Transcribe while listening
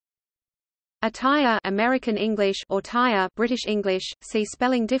A tire American English or tire British English, see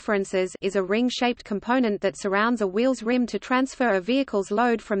spelling differences, is a ring-shaped component that surrounds a wheel's rim to transfer a vehicle's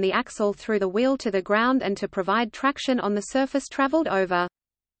load from the axle through the wheel to the ground and to provide traction on the surface traveled over.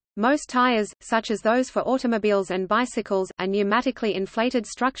 Most tires, such as those for automobiles and bicycles, are pneumatically inflated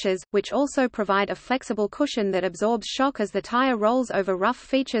structures, which also provide a flexible cushion that absorbs shock as the tire rolls over rough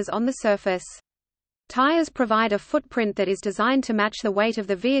features on the surface. Tires provide a footprint that is designed to match the weight of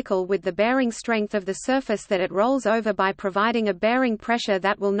the vehicle with the bearing strength of the surface that it rolls over by providing a bearing pressure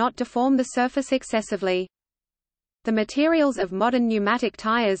that will not deform the surface excessively. The materials of modern pneumatic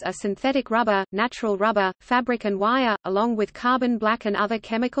tires are synthetic rubber, natural rubber, fabric and wire, along with carbon black and other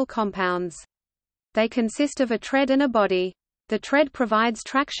chemical compounds. They consist of a tread and a body. The tread provides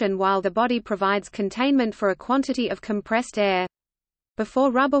traction while the body provides containment for a quantity of compressed air.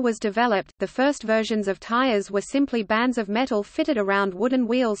 Before rubber was developed, the first versions of tires were simply bands of metal fitted around wooden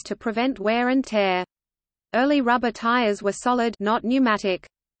wheels to prevent wear and tear. Early rubber tires were solid, not pneumatic.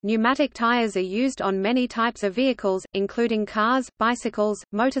 Pneumatic tires are used on many types of vehicles, including cars, bicycles,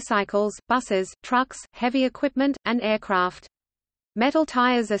 motorcycles, buses, trucks, heavy equipment, and aircraft. Metal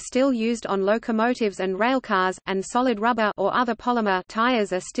tires are still used on locomotives and railcars, and solid rubber or other polymer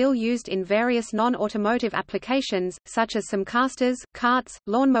tires are still used in various non-automotive applications, such as some casters, carts,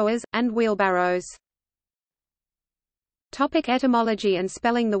 lawnmowers, and wheelbarrows. Topic etymology and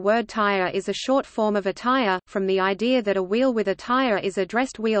spelling. The word tire is a short form of attire, from the idea that a wheel with a tire is a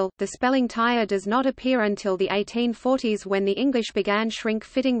dressed wheel. The spelling tire does not appear until the 1840s when the English began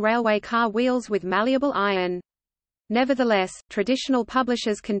shrink-fitting railway car wheels with malleable iron. Nevertheless, traditional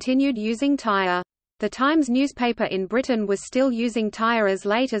publishers continued using tire. The Times newspaper in Britain was still using tire as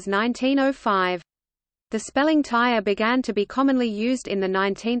late as 1905. The spelling tire began to be commonly used in the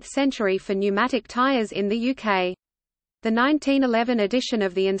 19th century for pneumatic tires in the UK. The 1911 edition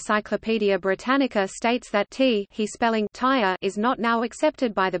of the Encyclopaedia Britannica states that he spelling tire is not now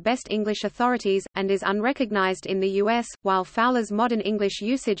accepted by the best English authorities, and is unrecognized in the US, while Fowler's Modern English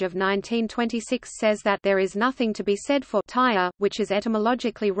usage of 1926 says that there is nothing to be said for tire, which is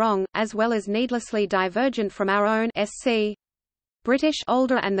etymologically wrong, as well as needlessly divergent from our own SC British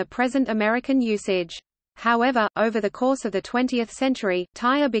older and the present American usage. However, over the course of the 20th century,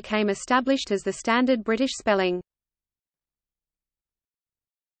 tire became established as the standard British spelling.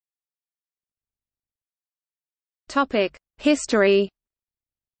 History.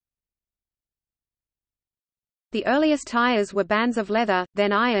 The earliest tires were bands of leather,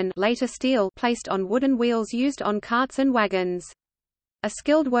 then iron, later steel, placed on wooden wheels used on carts and wagons. A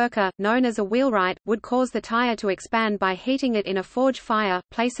skilled worker, known as a wheelwright, would cause the tire to expand by heating it in a forge fire,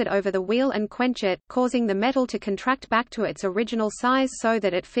 place it over the wheel and quench it, causing the metal to contract back to its original size so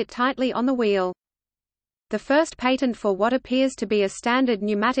that it fit tightly on the wheel. The first patent for what appears to be a standard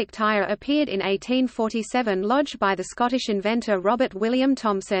pneumatic tyre appeared in 1847, lodged by the Scottish inventor Robert William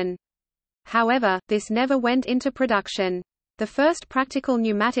Thomson. However, this never went into production. The first practical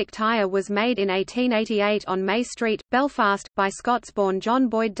pneumatic tyre was made in 1888 on May Street, Belfast, by Scots-born John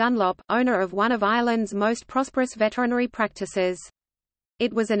Boyd Dunlop, owner of one of Ireland's most prosperous veterinary practices.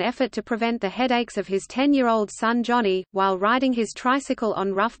 It was an effort to prevent the headaches of his 10-year-old son Johnny, while riding his tricycle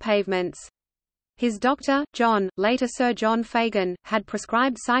on rough pavements. His doctor, John, later Sir John Fagan, had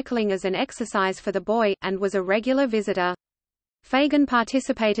prescribed cycling as an exercise for the boy, and was a regular visitor. Fagan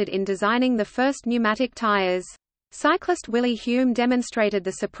participated in designing the first pneumatic tyres. Cyclist Willie Hume demonstrated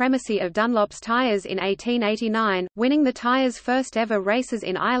the supremacy of Dunlop's tyres in 1889, winning the tyres' first ever races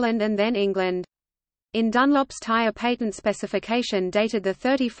in Ireland and then England. In Dunlop's tyre patent specification dated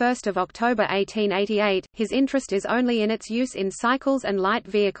 31 October 1888, his interest is only in its use in cycles and light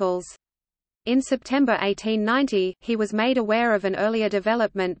vehicles. In September 1890, he was made aware of an earlier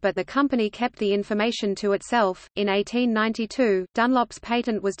development, but the company kept the information to itself. In 1892, Dunlop's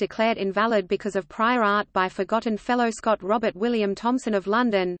patent was declared invalid because of prior art by forgotten fellow Scot Robert William Thomson of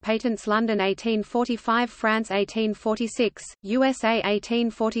London, Patents London 1845, France 1846, USA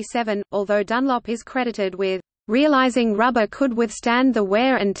 1847, although Dunlop is credited with realizing rubber could withstand the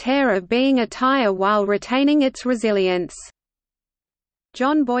wear and tear of being a tire while retaining its resilience.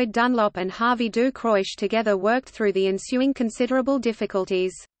 John Boyd Dunlop and Harvey du Croix together worked through the ensuing considerable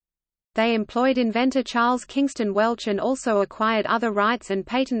difficulties. They employed inventor Charles Kingston Welch and also acquired other rights and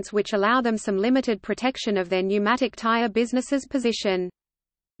patents which allow them some limited protection of their pneumatic tire business's position.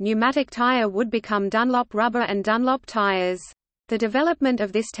 Pneumatic tire would become Dunlop Rubber and Dunlop Tires. The development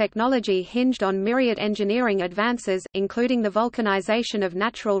of this technology hinged on myriad engineering advances, including the vulcanization of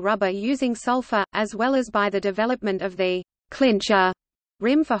natural rubber using sulfur, as well as by the development of the clincher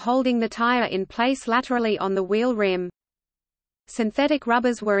rim for holding the tire in place laterally on the wheel rim. Synthetic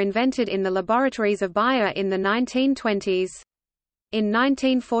rubbers were invented in the laboratories of Bayer in the 1920s. In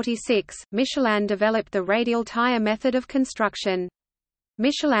 1946, Michelin developed the radial tire method of construction.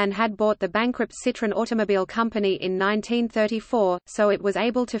 Michelin had bought the bankrupt Citroën Automobile Company in 1934, so it was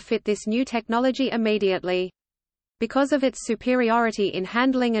able to fit this new technology immediately. Because of its superiority in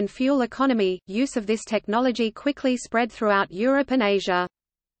handling and fuel economy, use of this technology quickly spread throughout Europe and Asia.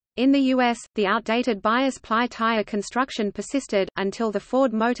 In the U.S., the outdated bias-ply tire construction persisted, until the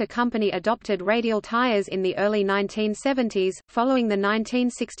Ford Motor Company adopted radial tires in the early 1970s, following the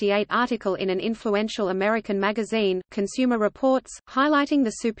 1968 article in an influential American magazine, Consumer Reports, highlighting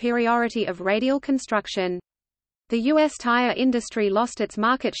the superiority of radial construction. The U.S. tire industry lost its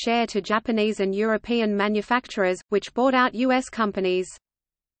market share to Japanese and European manufacturers, which bought out U.S. companies.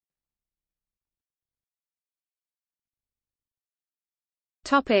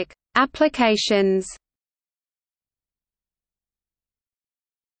 Applications.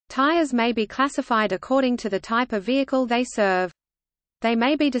 Tires may be classified according to the type of vehicle they serve. They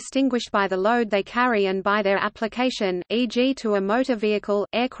may be distinguished by the load they carry and by their application, e.g. to a motor vehicle,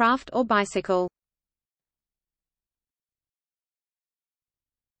 aircraft or bicycle.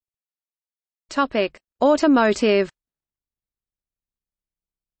 Automotive.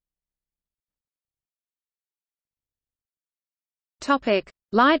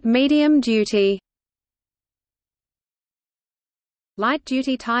 Light medium duty.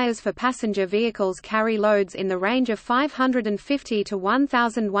 Light-duty tires for passenger vehicles carry loads in the range of 550 to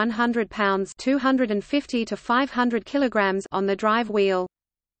 1,100 pounds (250 to 500 kilograms) on the drive wheel.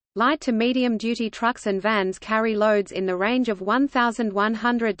 Light to medium-duty trucks and vans carry loads in the range of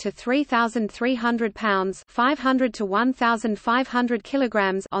 1,100 to 3,300 pounds (500 to 1,500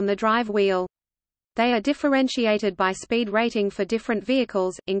 kilograms) on the drive wheel. They are differentiated by speed rating for different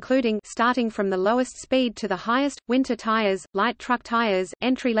vehicles, including starting from the lowest speed to the highest, winter tires, light truck tires,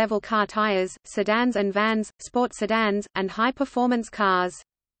 entry-level car tires, sedans and vans, sport sedans, and high-performance cars.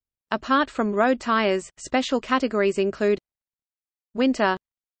 Apart from road tires, special categories include winter.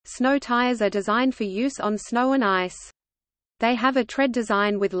 Snow tires are designed for use on snow and ice. They have a tread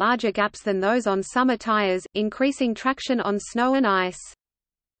design with larger gaps than those on summer tires, increasing traction on snow and ice.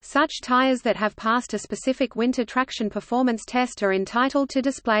 Such tires that have passed a specific winter traction performance test are entitled to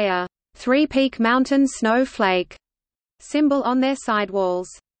display a three-peak mountain snow flake symbol on their sidewalls.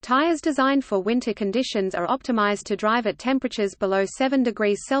 Tires designed for winter conditions are optimized to drive at temperatures below 7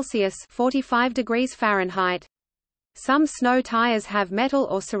 degrees Celsius (45 degrees Fahrenheit). Some snow tires have metal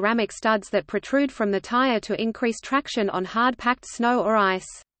or ceramic studs that protrude from the tire to increase traction on hard-packed snow or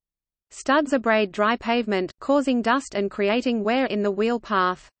ice. Studs abrade dry pavement, causing dust and creating wear in the wheel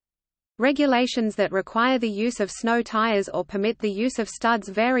path. Regulations that require the use of snow tires or permit the use of studs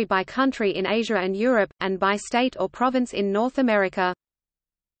vary by country in Asia and Europe, and by state or province in North America.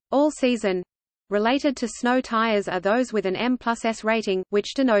 All-season. Related to snow tires are those with an M+S rating,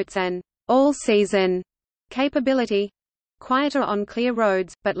 which denotes an all-season capability. Quieter on clear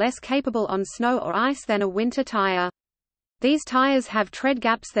roads, but less capable on snow or ice than a winter tire. These tires have tread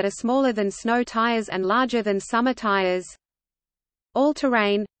gaps that are smaller than snow tires and larger than summer tires.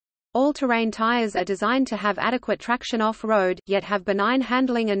 All-terrain. All-terrain tires are designed to have adequate traction off-road, yet have benign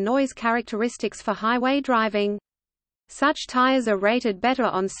handling and noise characteristics for highway driving. Such tires are rated better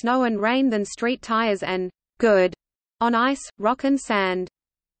on snow and rain than street tires and good on ice, rock and sand.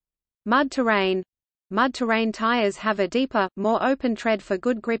 Mud-terrain. Mud-terrain tires have a deeper, more open tread for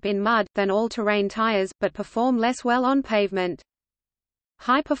good grip in mud, than all-terrain tires, but perform less well on pavement.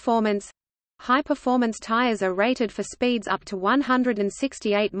 High performance. High-performance tires are rated for speeds up to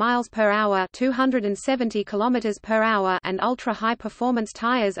 168 miles per hour (270 kilometers per hour), and ultra-high-performance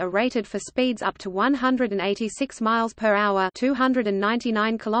tires are rated for speeds up to 186 miles per hour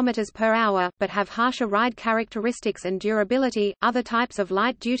 (299 kilometers per hour), but have harsher ride characteristics and durability. Other types of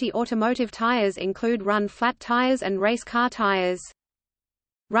light-duty automotive tires include run-flat tires and race car tires.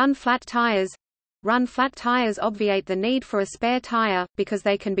 Run-flat tires. Run-flat tires obviate the need for a spare tire, because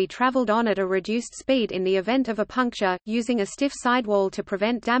they can be traveled on at a reduced speed in the event of a puncture, using a stiff sidewall to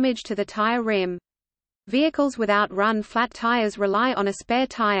prevent damage to the tire rim. Vehicles without run-flat tires rely on a spare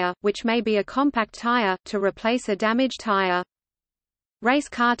tire, which may be a compact tire, to replace a damaged tire. Race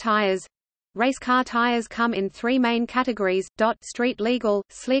car tires. Race car tires come in three main categories: street legal,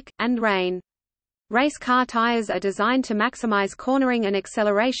 slick, and rain. Race car tires are designed to maximize cornering and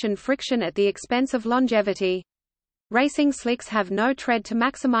acceleration friction at the expense of longevity. Racing slicks have no tread to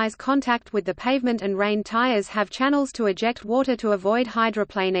maximize contact with the pavement, and rain tires have channels to eject water to avoid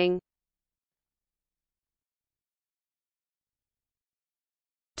hydroplaning.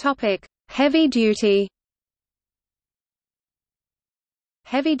 Heavy duty.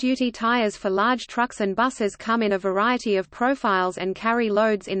 Heavy-duty tires for large trucks and buses come in a variety of profiles and carry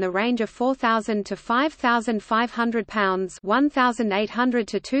loads in the range of 4,000 to 5,500 pounds (1,800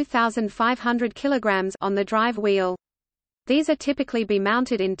 to 2,500 kilograms) on the drive wheel. These are typically be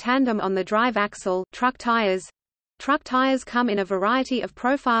mounted in tandem on the drive axle. Truck tires come in a variety of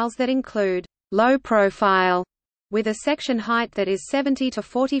profiles that include low profile, with a section height that is 70 to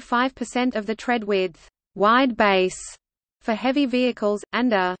 45% of the tread width, wide base for heavy vehicles,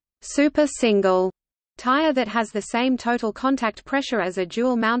 and a super single tire that has the same total contact pressure as a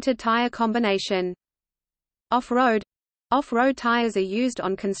dual-mounted tire combination. Off-road tires are used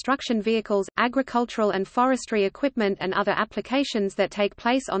on construction vehicles, agricultural and forestry equipment and other applications that take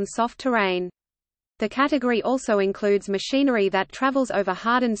place on soft terrain. The category also includes machinery that travels over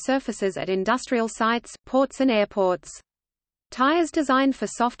hardened surfaces at industrial sites, ports and airports. Tires designed for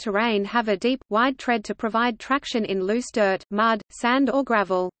soft terrain have a deep, wide tread to provide traction in loose dirt, mud, sand or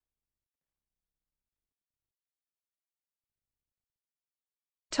gravel.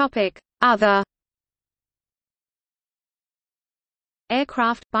 Other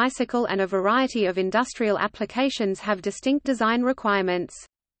aircraft, bicycle and a variety of industrial applications have distinct design requirements.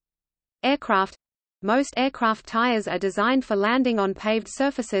 Aircraft. Most aircraft tires are designed for landing on paved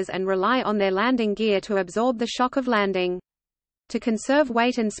surfaces and rely on their landing gear to absorb the shock of landing. To conserve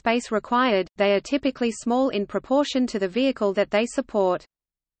weight and space required, they are typically small in proportion to the vehicle that they support.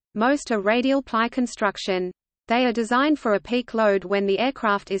 Most are radial ply construction. They are designed for a peak load when the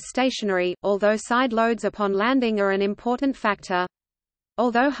aircraft is stationary, although side loads upon landing are an important factor.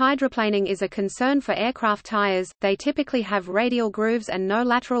 Although hydroplaning is a concern for aircraft tires, they typically have radial grooves and no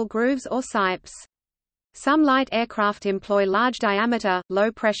lateral grooves or sipes. Some light aircraft employ large-diameter,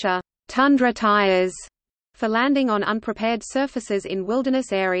 low-pressure tundra tires for landing on unprepared surfaces in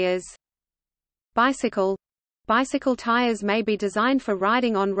wilderness areas. Bicycle tires may be designed for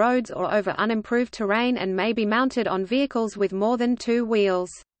riding on roads or over unimproved terrain and may be mounted on vehicles with more than 2 wheels.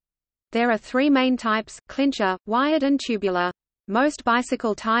 There are 3 main types: clincher, wired and tubular. Most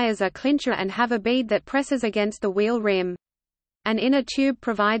bicycle tires are clincher and have a bead that presses against the wheel rim. An inner tube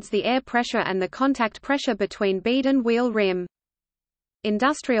provides the air pressure and the contact pressure between bead and wheel rim.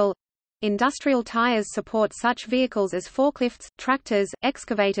 Industrial tires support such vehicles as forklifts, tractors,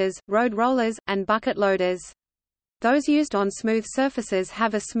 excavators, road rollers, and bucket loaders. Those used on smooth surfaces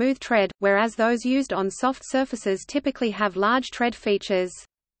have a smooth tread, whereas those used on soft surfaces typically have large tread features.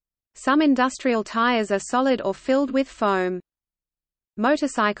 Some industrial tires are solid or filled with foam.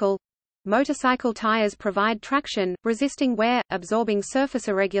 Motorcycle tires provide traction, resisting wear, absorbing surface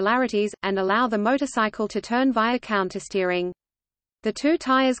irregularities, and allow the motorcycle to turn via countersteering. The 2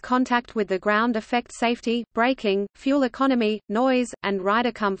 tires' contact with the ground affect safety, braking, fuel economy, noise, and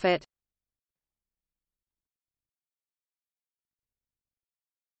rider comfort.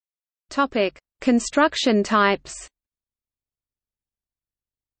 Construction types.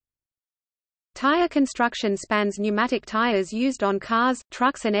 Tire construction spans pneumatic tires used on cars,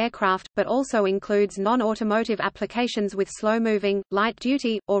 trucks and aircraft, but also includes non-automotive applications with slow-moving,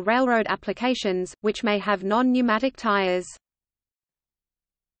 light-duty, or railroad applications, which may have non-pneumatic tires.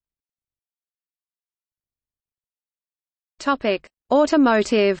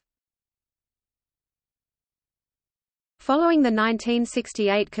 Automotive. Following the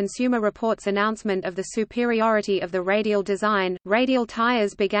 1968 Consumer Reports announcement of the superiority of the radial design, radial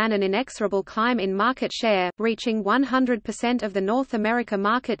tires began an inexorable climb in market share, reaching 100% of the North America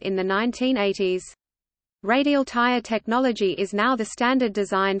market in the 1980s. Radial tire technology is now the standard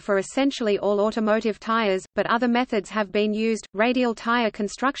design for essentially all automotive tires, but other methods have been used. Radial tire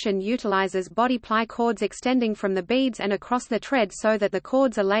construction utilizes body ply cords extending from the beads and across the tread so that the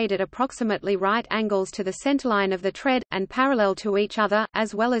cords are laid at approximately right angles to the centerline of the tread, and parallel to each other,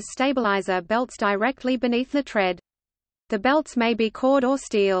 as well as stabilizer belts directly beneath the tread. The belts may be cord or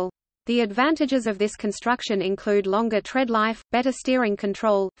steel. The advantages of this construction include longer tread life, better steering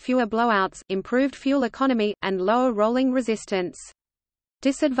control, fewer blowouts, improved fuel economy, and lower rolling resistance.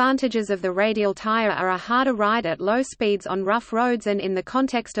 Disadvantages of the radial tire are a harder ride at low speeds on rough roads and in the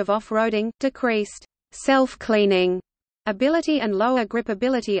context of off-roading, decreased self-cleaning ability and lower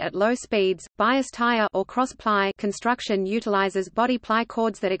gripability at low speeds. Bias tire or cross-ply construction utilizes body ply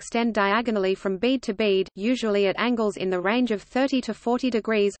cords that extend diagonally from bead to bead, usually at angles in the range of 30 to 40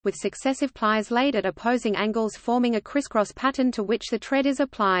 degrees, with successive plies laid at opposing angles forming a crisscross pattern to which the tread is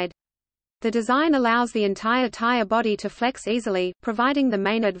applied. The design allows the entire tire body to flex easily, providing the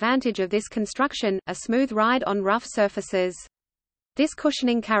main advantage of this construction, a smooth ride on rough surfaces. This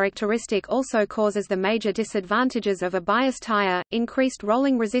cushioning characteristic also causes the major disadvantages of a bias tire: increased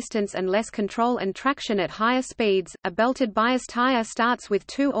rolling resistance and less control and traction at higher speeds. A belted bias tire starts with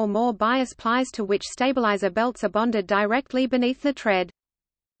 2 or more bias plies to which stabilizer belts are bonded directly beneath the tread.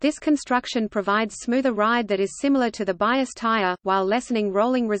 This construction provides smoother ride that is similar to the bias tire, while lessening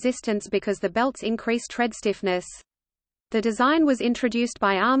rolling resistance because the belts increase tread stiffness. The design was introduced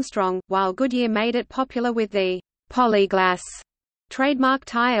by Armstrong, while Goodyear made it popular with the Polyglass trademark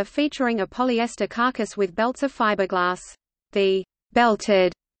tire featuring a polyester carcass with belts of fiberglass. The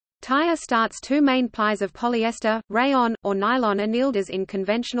belted tire starts 2 main plies of polyester, rayon, or nylon annealed as in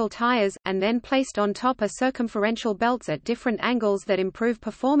conventional tires, and then placed on top are circumferential belts at different angles that improve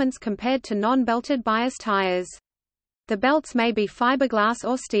performance compared to non-belted bias tires. The belts may be fiberglass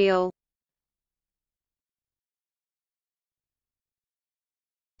or steel.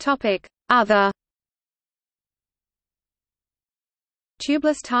 Other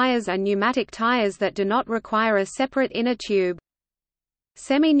tubeless tires are pneumatic tires that do not require a separate inner tube.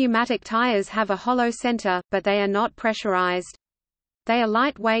 Semi-pneumatic tires have a hollow center, but they are not pressurized. They are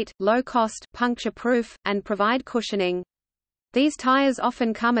lightweight, low-cost, puncture-proof, and provide cushioning. These tires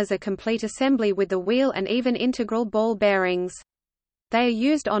often come as a complete assembly with the wheel and even integral ball bearings. They are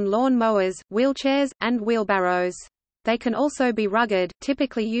used on lawn mowers, wheelchairs, and wheelbarrows. They can also be rugged,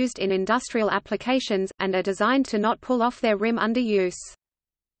 typically used in industrial applications, and are designed to not pull off their rim under use.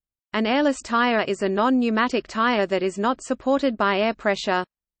 An airless tire is a non-pneumatic tire that is not supported by air pressure.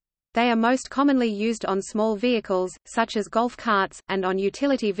 They are most commonly used on small vehicles, such as golf carts, and on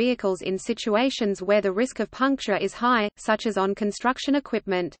utility vehicles in situations where the risk of puncture is high, such as on construction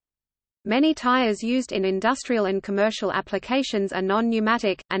equipment. Many tires used in industrial and commercial applications are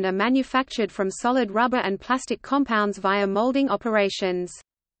non-pneumatic, and are manufactured from solid rubber and plastic compounds via molding operations.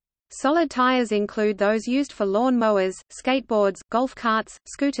 Solid tires include those used for lawn mowers, skateboards, golf carts,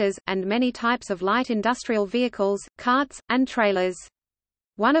 scooters, and many types of light industrial vehicles, carts, and trailers.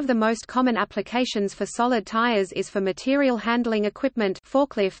 One of the most common applications for solid tires is for material handling equipment,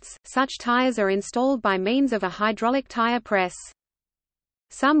 forklifts. Such tires are installed by means of a hydraulic tire press.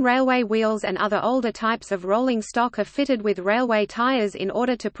 Some railway wheels and other older types of rolling stock are fitted with railway tires in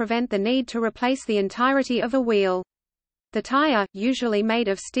order to prevent the need to replace the entirety of a wheel. The tire, usually made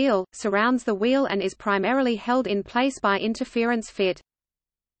of steel, surrounds the wheel and is primarily held in place by interference fit.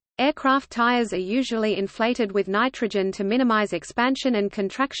 Aircraft tires are usually inflated with nitrogen to minimize expansion and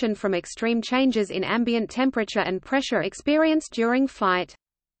contraction from extreme changes in ambient temperature and pressure experienced during flight.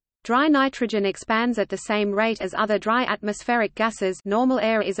 Dry nitrogen expands at the same rate as other dry atmospheric gases. Normal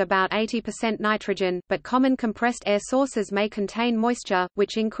air is about 80% nitrogen, but common compressed air sources may contain moisture,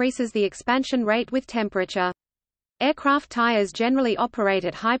 which increases the expansion rate with temperature. Aircraft tires generally operate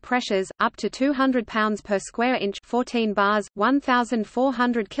at high pressures, up to 200 pounds per square inch 14 bars,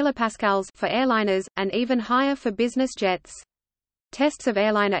 1,400 kilopascals for airliners, and even higher for business jets. Tests of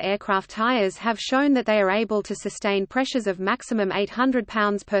airliner aircraft tires have shown that they are able to sustain pressures of maximum 800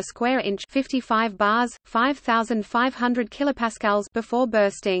 pounds per square inch 55 bars, 5,500 kilopascals before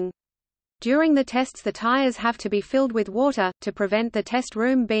bursting. During the tests the tires have to be filled with water, to prevent the test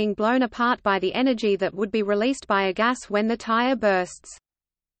room being blown apart by the energy that would be released by a gas when the tire bursts.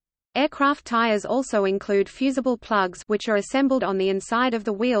 Aircraft tires also include fusible plugs, which are assembled on the inside of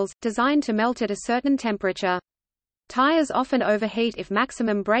the wheels, designed to melt at a certain temperature. Tires often overheat if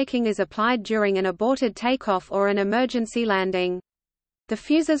maximum braking is applied during an aborted takeoff or an emergency landing. The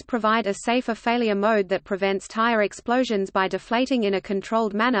fuses provide a safer failure mode that prevents tire explosions by deflating in a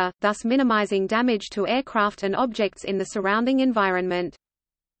controlled manner, thus minimizing damage to aircraft and objects in the surrounding environment.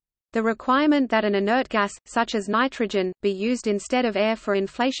 The requirement that an inert gas, such as nitrogen, be used instead of air for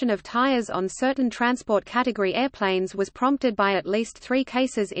inflation of tires on certain transport category airplanes was prompted by at least 3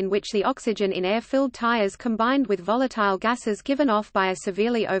 cases in which the oxygen in air-filled tires combined with volatile gases given off by a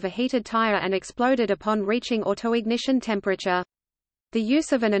severely overheated tire and exploded upon reaching autoignition temperature. The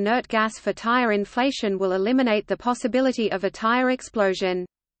use of an inert gas for tire inflation will eliminate the possibility of a tire explosion.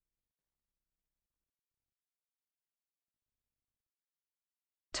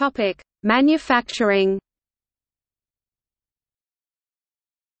 Manufacturing.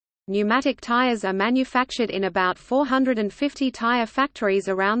 Pneumatic tires are manufactured in about 450 tire factories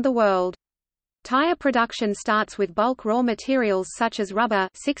around the world. Tire production starts with bulk raw materials such as rubber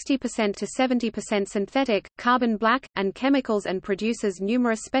 60% to 70% synthetic, carbon black, and chemicals and produces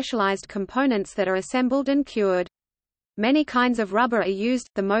numerous specialized components that are assembled and cured. Many kinds of rubber are used,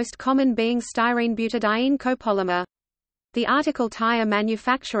 the most common being styrene butadiene copolymer. The article Tire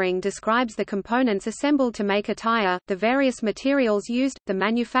Manufacturing describes the components assembled to make a tire, the various materials used, the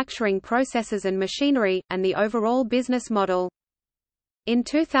manufacturing processes and machinery, and the overall business model. In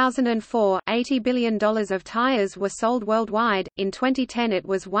 2004, $80 billion of tires were sold worldwide. In 2010 it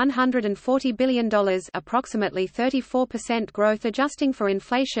was $140 billion, approximately 34% growth adjusting for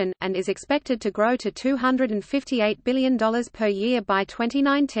inflation, and is expected to grow to $258 billion per year by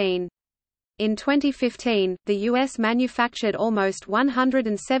 2019. In 2015, the U.S. manufactured almost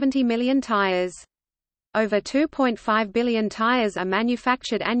 170 million tires. Over 2.5 billion tires are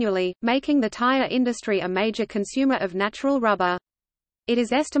manufactured annually, making the tire industry a major consumer of natural rubber. It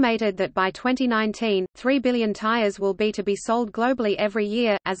is estimated that by 2019, 3 billion tires will be sold globally every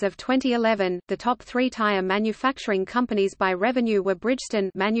year. As of 2011, the top 3 tire manufacturing companies by revenue were Bridgestone,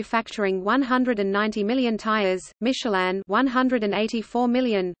 manufacturing 190 million tires, Michelin 184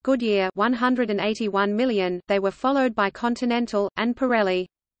 million, Goodyear 181 million. They were followed by Continental and Pirelli.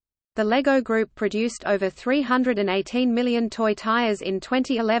 The Lego Group produced over 318 million toy tires in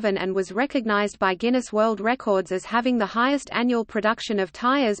 2011 and was recognized by Guinness World Records as having the highest annual production of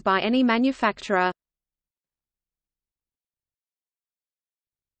tires by any manufacturer.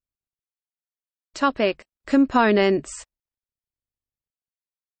 Topic: Components.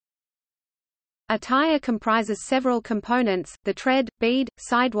 A tire comprises several components: the tread, bead,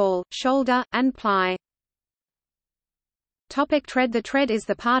 sidewall, shoulder, and ply. Tread. The tread is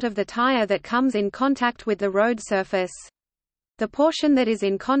the part of the tire that comes in contact with the road surface. The portion that is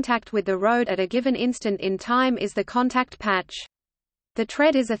in contact with the road at a given instant in time is the contact patch. The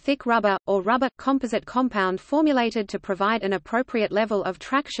tread is a thick rubber, or rubber, composite compound formulated to provide an appropriate level of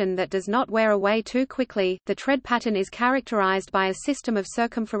traction that does not wear away too quickly. The tread pattern is characterized by a system of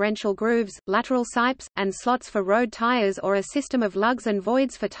circumferential grooves, lateral sipes, and slots for road tires or a system of lugs and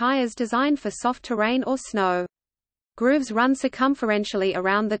voids for tires designed for soft terrain or snow. Grooves run circumferentially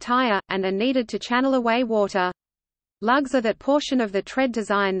around the tire, and are needed to channel away water. Lugs are that portion of the tread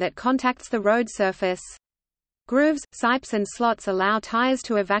design that contacts the road surface. Grooves, sipes and slots allow tires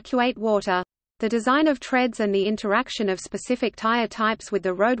to evacuate water. The design of treads and the interaction of specific tire types with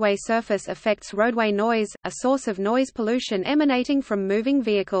the roadway surface affects roadway noise, a source of noise pollution emanating from moving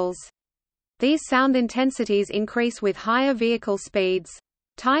vehicles. These sound intensities increase with higher vehicle speeds.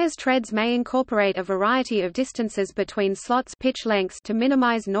 Tires' treads may incorporate a variety of distances between slots, pitch lengths, to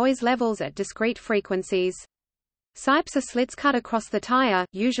minimize noise levels at discrete frequencies. Sipes are slits cut across the tire,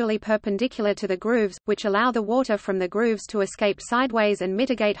 usually perpendicular to the grooves, which allow the water from the grooves to escape sideways and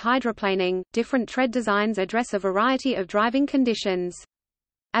mitigate hydroplaning. Different tread designs address a variety of driving conditions.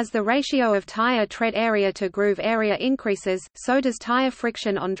 As the ratio of tire tread area to groove area increases, so does tire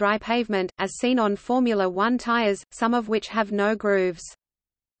friction on dry pavement, as seen on Formula One tires, some of which have no grooves.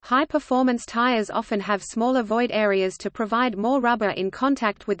 High-performance tires often have smaller void areas to provide more rubber in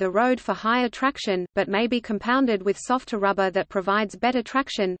contact with the road for higher traction, but may be compounded with softer rubber that provides better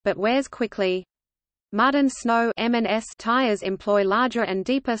traction, but wears quickly. Mud and snow (M&S) tires employ larger and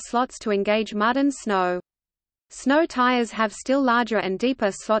deeper slots to engage mud and snow. Snow tires have still larger and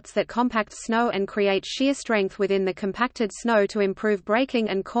deeper slots that compact snow and create shear strength within the compacted snow to improve braking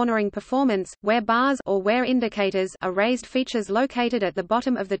and cornering performance. Wear bars or wear indicators are raised features located at the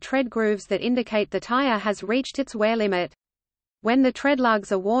bottom of the tread grooves that indicate the tire has reached its wear limit. When the tread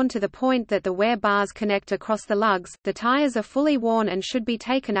lugs are worn to the point that the wear bars connect across the lugs, the tires are fully worn and should be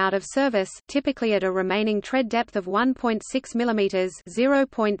taken out of service, typically at a remaining tread depth of 1.6 mm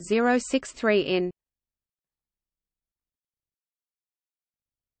 (0.063 in).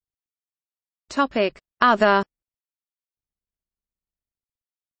 Other.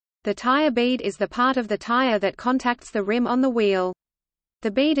 The tire bead is the part of the tire that contacts the rim on the wheel.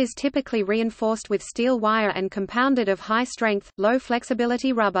 The bead is typically reinforced with steel wire and compounded of high-strength,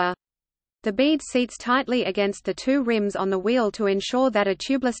 low-flexibility rubber. The bead seats tightly against the two rims on the wheel to ensure that a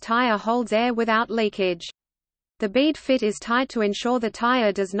tubeless tire holds air without leakage. The bead fit is tight to ensure the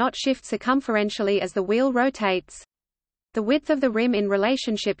tire does not shift circumferentially as the wheel rotates. The width of the rim in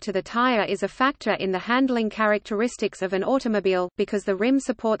relationship to the tire is a factor in the handling characteristics of an automobile, because the rim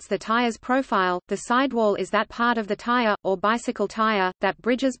supports the tire's profile. The sidewall is that part of the tire, or bicycle tire, that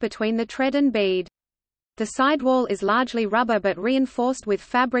bridges between the tread and bead. The sidewall is largely rubber but reinforced with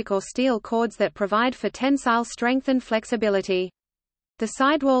fabric or steel cords that provide for tensile strength and flexibility. The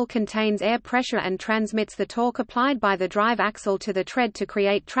sidewall contains air pressure and transmits the torque applied by the drive axle to the tread to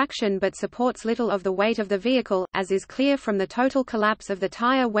create traction but supports little of the weight of the vehicle, as is clear from the total collapse of the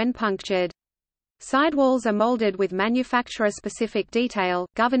tire when punctured. Sidewalls are molded with manufacturer-specific detail,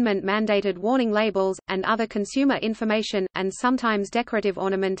 government-mandated warning labels, and other consumer information, and sometimes decorative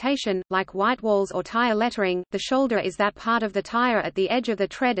ornamentation, like white walls or tire lettering. The shoulder is that part of the tire at the edge of the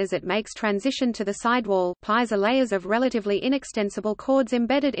tread as it makes transition to the sidewall. Plies are layers of relatively inextensible cords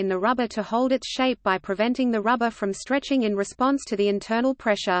embedded in the rubber to hold its shape by preventing the rubber from stretching in response to the internal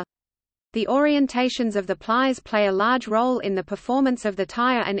pressure. The orientations of the plies play a large role in the performance of the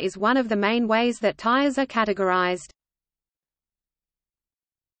tire and is one of the main ways that tires are categorized.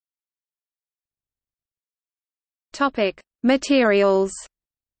 Topic: Materials.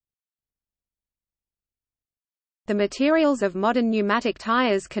 The materials of modern pneumatic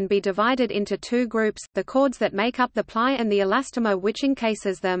tires can be divided into two groups: the cords that make up the ply and the elastomer which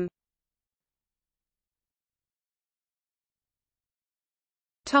encases them.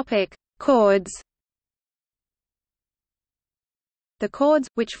 Topic: Cords. The cords,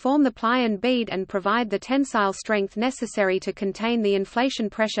 which form the ply and bead and provide the tensile strength necessary to contain the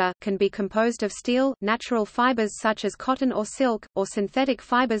inflation pressure, can be composed of steel, natural fibers such as cotton or silk, or synthetic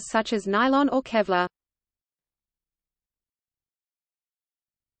fibers such as nylon or Kevlar.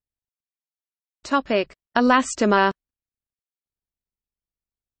 Topic: Elastomer.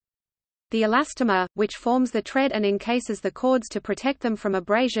 The elastomer, which forms the tread and encases the cords to protect them from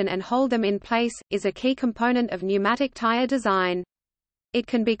abrasion and hold them in place, is a key component of pneumatic tire design. It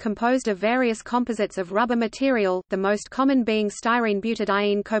can be composed of various composites of rubber material, the most common being styrene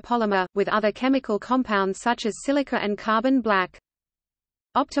butadiene copolymer, with other chemical compounds such as silica and carbon black.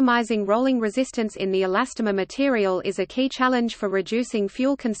 Optimizing rolling resistance in the elastomer material is a key challenge for reducing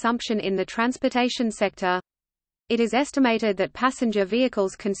fuel consumption in the transportation sector. It is estimated that passenger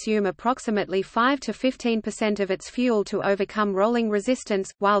vehicles consume approximately 5 to 15% of its fuel to overcome rolling resistance,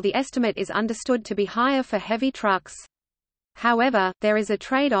 while the estimate is understood to be higher for heavy trucks. However, there is a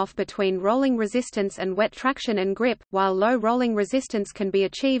trade-off between rolling resistance and wet traction and grip. While low rolling resistance can be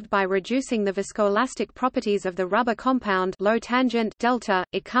achieved by reducing the viscoelastic properties of the rubber compound, low tangent delta,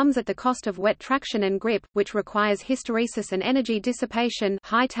 it comes at the cost of wet traction and grip, which requires hysteresis and energy dissipation,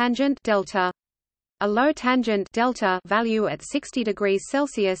 high tangent delta. A low tangent delta value at 60 degrees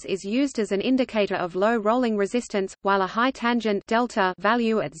Celsius is used as an indicator of low rolling resistance, while a high tangent delta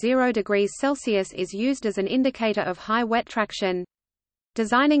value at 0 degrees Celsius is used as an indicator of high wet traction.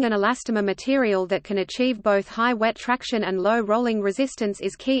 Designing an elastomer material that can achieve both high wet traction and low rolling resistance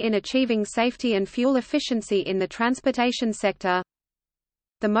is key in achieving safety and fuel efficiency in the transportation sector.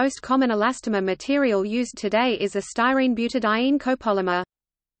 The most common elastomer material used today is a styrene butadiene copolymer.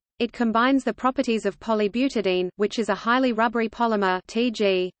 It combines the properties of polybutadiene, which is a highly rubbery polymer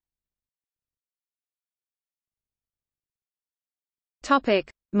 (Tg).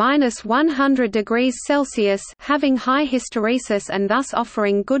 Topic: -100 degrees Celsius, having high hysteresis and thus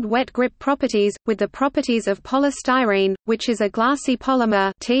offering good wet grip properties, with the properties of polystyrene, which is a glassy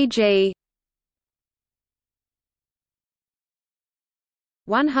polymer (Tg).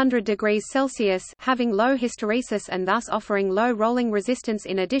 100 degrees Celsius, having low hysteresis and thus offering low rolling resistance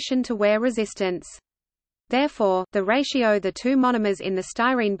in addition to wear resistance. Therefore, the ratio the two monomers in the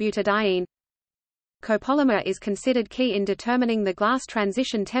styrene butadiene copolymer is considered key in determining the glass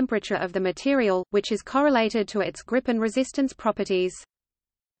transition temperature of the material, which is correlated to its grip and resistance properties.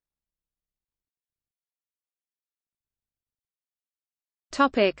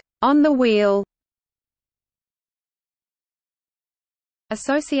 Topic: On the wheel.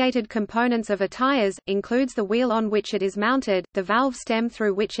 Associated components of a tires includes the wheel on which it is mounted, the valve stem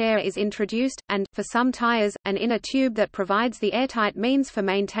through which air is introduced, and, for some tires, an inner tube that provides the airtight means for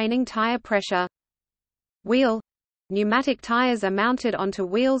maintaining tire pressure. Wheel. Pneumatic tires are mounted onto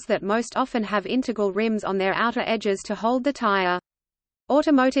wheels that most often have integral rims on their outer edges to hold the tire.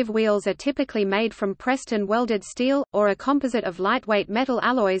 Automotive wheels are typically made from pressed and welded steel, or a composite of lightweight metal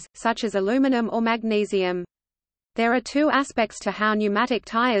alloys, such as aluminum or magnesium. There are two aspects to how pneumatic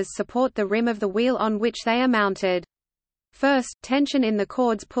tires support the rim of the wheel on which they are mounted. First, tension in the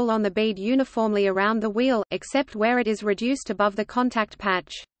cords pull on the bead uniformly around the wheel, except where it is reduced above the contact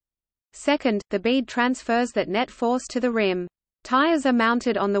patch. Second, the bead transfers that net force to the rim. Tires are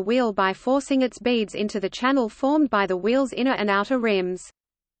mounted on the wheel by forcing its beads into the channel formed by the wheel's inner and outer rims.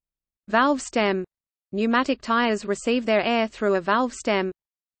 Valve stem. Pneumatic tires receive their air through a valve stem,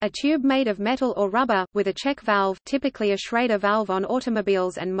 a tube made of metal or rubber, with a check valve, typically a Schrader valve on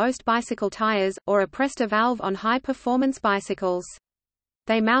automobiles and most bicycle tires, or a Presta valve on high-performance bicycles.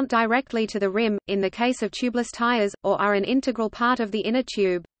 They mount directly to the rim, in the case of tubeless tires, or are an integral part of the inner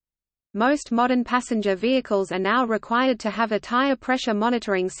tube. Most modern passenger vehicles are now required to have a tire pressure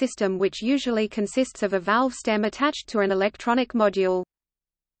monitoring system which usually consists of a valve stem attached to an electronic module.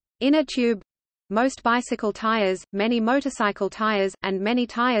 Inner tube. most bicycle tires, many motorcycle tires, and many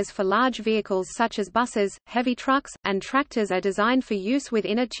tires for large vehicles such as buses, heavy trucks, and tractors are designed for use with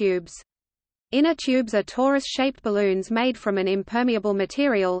inner tubes. Inner tubes are torus-shaped balloons made from an impermeable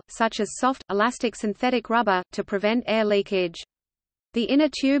material, such as soft, elastic synthetic rubber, to prevent air leakage. The inner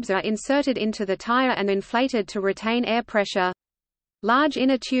tubes are inserted into the tire and inflated to retain air pressure. Large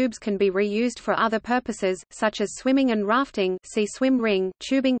inner tubes can be reused for other purposes, such as swimming and rafting, see swim ring,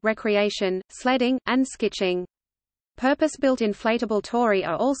 tubing, recreation, sledding, and skitching. Purpose-built inflatable tori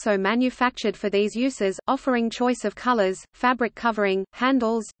are also manufactured for these uses, offering choice of colors, fabric covering,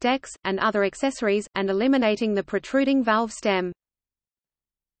 handles, decks, and other accessories, and eliminating the protruding valve stem.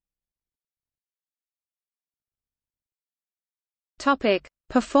 Topic: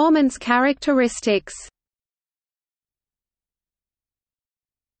 Performance characteristics.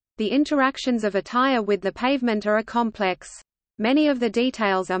 The interactions of a tire with the pavement are complex. Many of the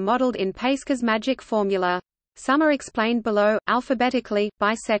details are modeled in Pace's magic formula. Some are explained below, alphabetically,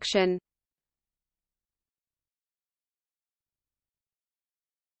 by section.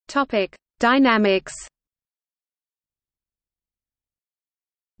 Topic: Dynamics.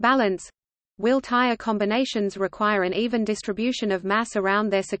 Balance. Wheel-tire combinations require an even distribution of mass around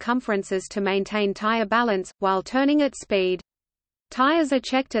their circumferences to maintain tire balance, while turning at speed. Tires are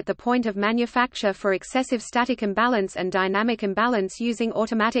checked at the point of manufacture for excessive static imbalance and dynamic imbalance using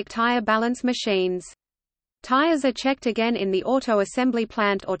automatic tire balance machines. Tires are checked again in the auto assembly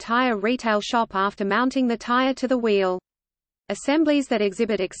plant or tire retail shop after mounting the tire to the wheel. Assemblies that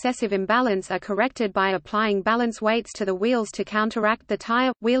exhibit excessive imbalance are corrected by applying balance weights to the wheels to counteract the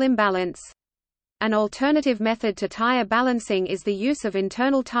tire-wheel imbalance. An alternative method to tire balancing is the use of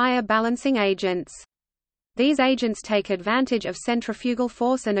internal tire balancing agents. These agents take advantage of centrifugal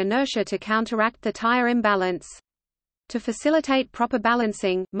force and inertia to counteract the tire imbalance. To facilitate proper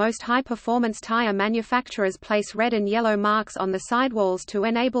balancing, most high-performance tire manufacturers place red and yellow marks on the sidewalls to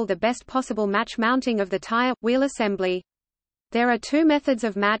enable the best possible match mounting of the tire-wheel assembly. There are two methods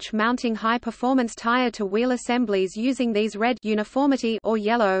of match mounting high-performance tire-to-wheel assemblies using these red uniformity or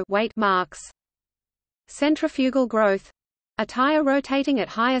yellow weight marks. Centrifugal growth. A tire rotating at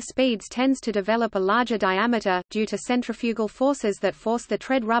higher speeds tends to develop a larger diameter, due to centrifugal forces that force the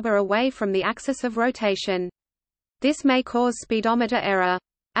tread rubber away from the axis of rotation. This may cause speedometer error.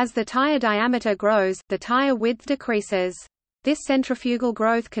 As the tire diameter grows, the tire width decreases. This centrifugal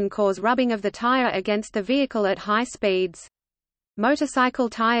growth can cause rubbing of the tire against the vehicle at high speeds. Motorcycle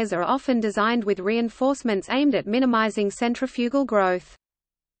tires are often designed with reinforcements aimed at minimizing centrifugal growth.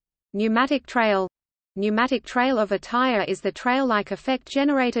 Pneumatic trail. Pneumatic trail of a tire is the trail-like effect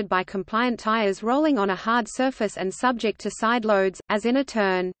generated by compliant tires rolling on a hard surface and subject to side loads, as in a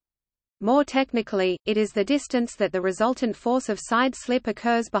turn. More technically, it is the distance that the resultant force of side slip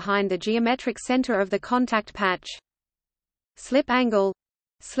occurs behind the geometric center of the contact patch. Slip angle.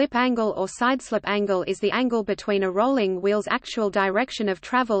 Slip angle or sideslip angle is the angle between a rolling wheel's actual direction of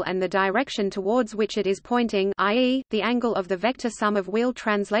travel and the direction towards which it is pointing, i.e., the angle of the vector sum of wheel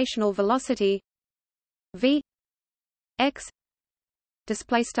translational velocity v x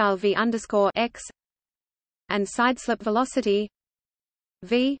 \v x and sideslip velocity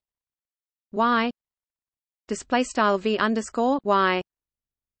v y v y.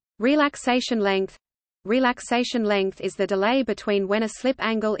 Relaxation length. Relaxation length is the delay between when a slip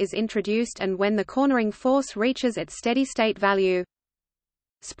angle is introduced and when the cornering force reaches its steady-state value.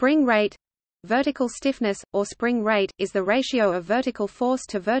 Spring rate. Vertical stiffness, or spring rate, is the ratio of vertical force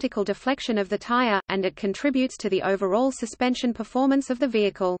to vertical deflection of the tire, and it contributes to the overall suspension performance of the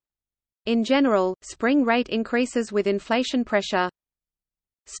vehicle. In general, spring rate increases with inflation pressure.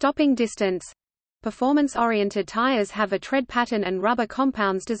 Stopping distance. Performance-oriented tires have a tread pattern and rubber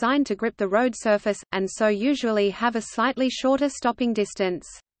compounds designed to grip the road surface, and so usually have a slightly shorter stopping distance.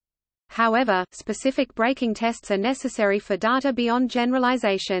 However, specific braking tests are necessary for data beyond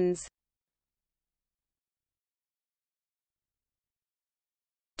generalizations.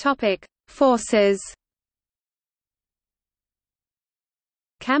 Topic: Forces.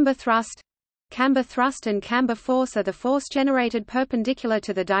 Camber thrust. Camber thrust and camber force are the force generated perpendicular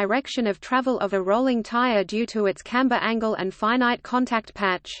to the direction of travel of a rolling tire due to its camber angle and finite contact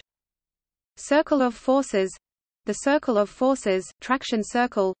patch. Circle of forces. The circle of forces, traction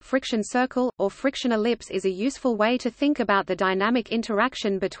circle, friction circle, or friction ellipse is a useful way to think about the dynamic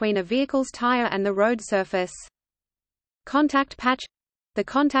interaction between a vehicle's tire and the road surface. Contact patch. The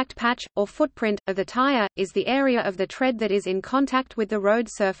contact patch, or footprint, of the tire, is the area of the tread that is in contact with the road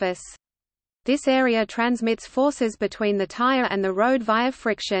surface. This area transmits forces between the tire and the road via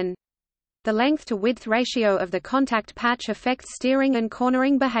friction. The length-to-width ratio of the contact patch affects steering and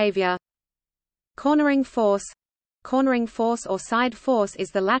cornering behavior. Cornering force. Cornering force or side force is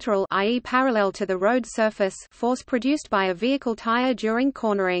the lateral, i.e. parallel to the road surface, force produced by a vehicle tire during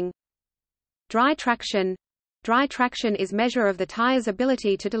cornering. Dry traction. Dry traction is measure of the tire's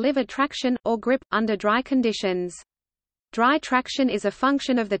ability to deliver traction, or grip, under dry conditions. Dry traction is a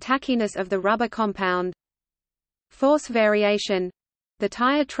function of the tackiness of the rubber compound. Force variation. The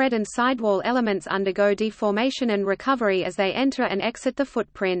tire tread and sidewall elements undergo deformation and recovery as they enter and exit the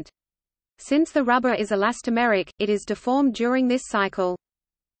footprint. Since the rubber is elastomeric, it is deformed during this cycle.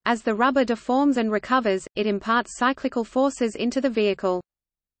 As the rubber deforms and recovers, it imparts cyclical forces into the vehicle.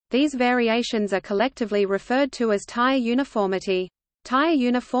 These variations are collectively referred to as tire uniformity. Tire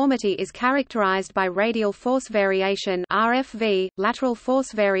uniformity is characterized by radial force variation (RFV), lateral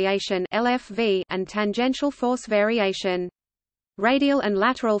force variation (LFV), and tangential force variation. Radial and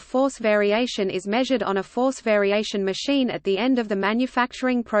lateral force variation is measured on a force variation machine at the end of the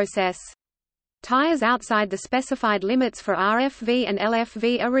manufacturing process. Tires outside the specified limits for RFV and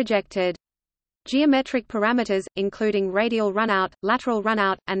LFV are rejected. Geometric parameters, including radial runout, lateral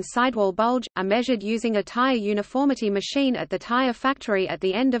runout, and sidewall bulge, are measured using a tire uniformity machine at the tire factory at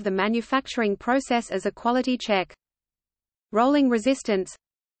the end of the manufacturing process as a quality check. Rolling resistance.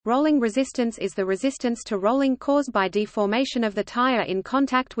 Rolling resistance is the resistance to rolling caused by deformation of the tire in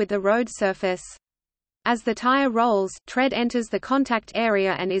contact with the road surface. As the tire rolls, tread enters the contact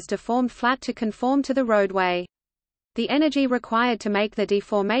area and is deformed flat to conform to the roadway. The energy required to make the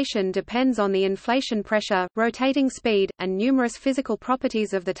deformation depends on the inflation pressure, rotating speed, and numerous physical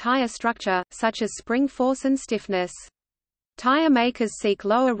properties of the tire structure, such as spring force and stiffness. Tire makers seek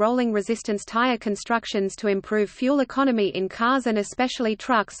lower rolling resistance tire constructions to improve fuel economy in cars and especially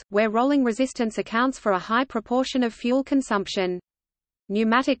trucks, where rolling resistance accounts for a high proportion of fuel consumption.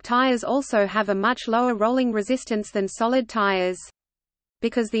 Pneumatic tires also have a much lower rolling resistance than solid tires.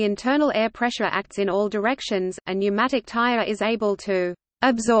 Because the internal air pressure acts in all directions, a pneumatic tire is able to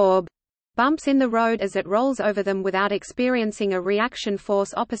absorb bumps in the road as it rolls over them without experiencing a reaction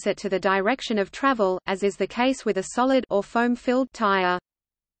force opposite to the direction of travel, as is the case with a solid or foam-filled tire.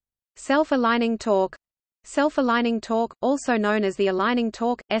 Self-aligning torque. Self-aligning torque, also known as the aligning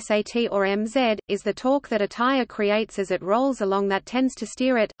torque, SAT or MZ, is the torque that a tire creates as it rolls along that tends to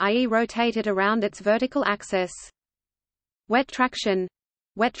steer it, i.e. rotate it around its vertical axis. Wet traction.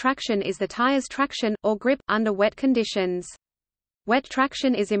 Wet traction is the tire's traction, or grip, under wet conditions. Wet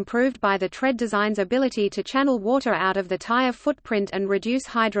traction is improved by the tread design's ability to channel water out of the tire footprint and reduce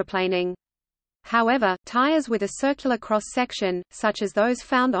hydroplaning. However, tires with a circular cross-section, such as those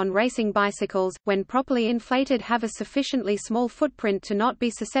found on racing bicycles, when properly inflated have a sufficiently small footprint to not be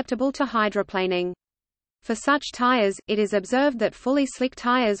susceptible to hydroplaning. For such tires, it is observed that fully slick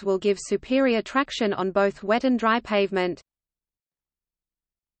tires will give superior traction on both wet and dry pavement.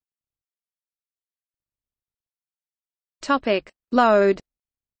 Load.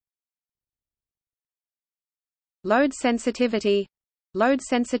 Load sensitivity. Load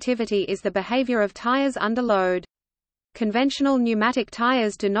sensitivity is the behavior of tires under load. Conventional pneumatic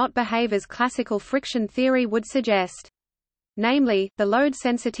tires do not behave as classical friction theory would suggest. Namely, the load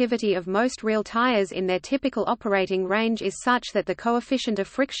sensitivity of most real tires in their typical operating range is such that the coefficient of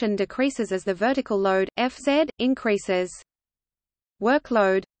friction decreases as the vertical load, Fz, increases.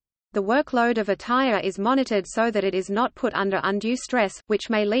 Workload. The workload of a tire is monitored so that it is not put under undue stress, which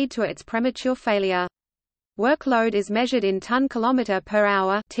may lead to its premature failure. Workload is measured in ton-kilometer per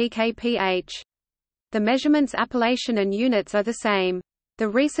hour (tkph). The measurement's appellation and units are the same. The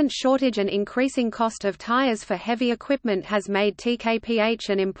recent shortage and increasing cost of tires for heavy equipment has made tkph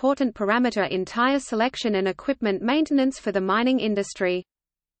an important parameter in tire selection and equipment maintenance for the mining industry.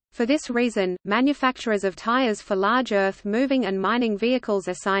 For this reason, manufacturers of tires for large earth-moving and mining vehicles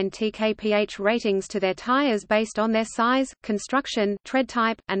assign tkph ratings to their tires based on their size, construction, tread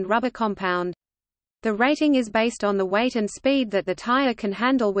type, and rubber compound. The rating is based on the weight and speed that the tire can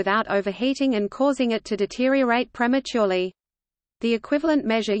handle without overheating and causing it to deteriorate prematurely. The equivalent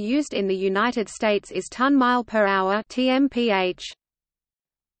measure used in the United States is ton-mile per hour (TMPH).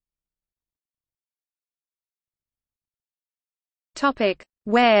 Topic: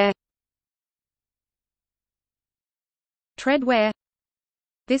 Wear. Tread wear.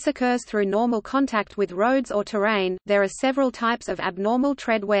 This occurs through normal contact with roads or terrain. There are several types of abnormal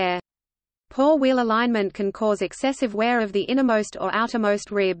tread wear. Poor wheel alignment can cause excessive wear of the innermost or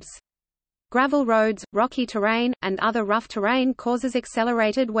outermost ribs. Gravel roads, rocky terrain, and other rough terrain causes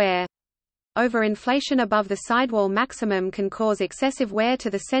accelerated wear. Overinflation above the sidewall maximum can cause excessive wear to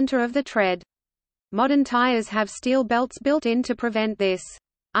the center of the tread. Modern tires have steel belts built in to prevent this.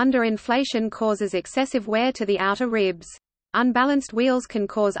 Underinflation causes excessive wear to the outer ribs. Unbalanced wheels can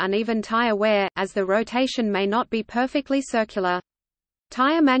cause uneven tire wear, as the rotation may not be perfectly circular.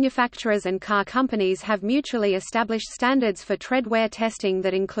 Tire manufacturers and car companies have mutually established standards for tread wear testing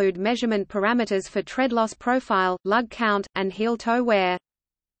that include measurement parameters for tread loss profile, lug count, and heel-toe wear.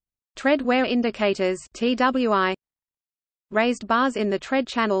 Tread wear indicators (TWI). Raised bars in the tread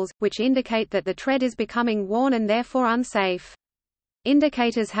channels, which indicate that the tread is becoming worn and therefore unsafe.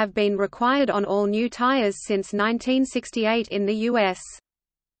 Indicators have been required on all new tires since 1968 in the U.S.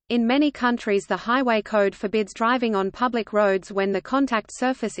 In many countries the highway code forbids driving on public roads when the contact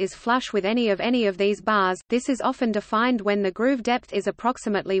surface is flush with any of these bars. This is often defined when the groove depth is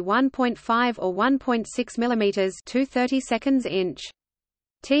approximately 1.5 or 1.6 mm (2/32 inch).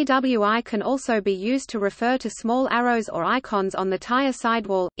 TWI can also be used to refer to small arrows or icons on the tire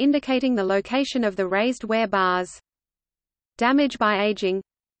sidewall, indicating the location of the raised wear bars. Damage by aging.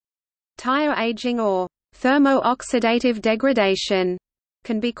 Tire aging or thermo-oxidative degradation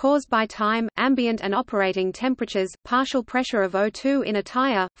can be caused by time, ambient and operating temperatures, partial pressure of O2 in a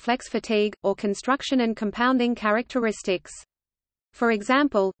tire, flex fatigue, or construction and compounding characteristics. For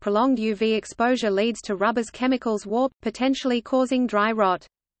example, prolonged UV exposure leads to rubber's chemicals warp, potentially causing dry rot.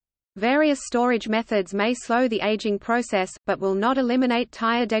 Various storage methods may slow the aging process, but will not eliminate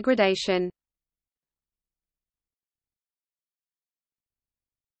tire degradation.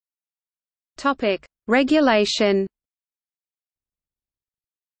 Regulation.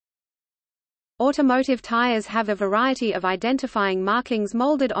 Automotive tires have a variety of identifying markings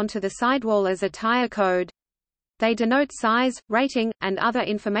molded onto the sidewall as a tire code. They denote size, rating, and other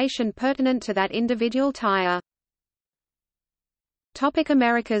information pertinent to that individual tire.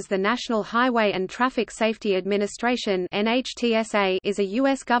 America's The National Highway and Traffic Safety Administration (NHTSA) is a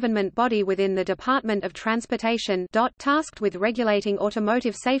U.S. government body within the Department of Transportation tasked with regulating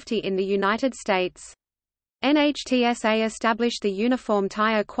automotive safety in the United States. NHTSA established the Uniform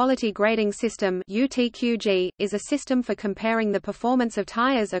Tire Quality Grading System (UTQG), is a system for comparing the performance of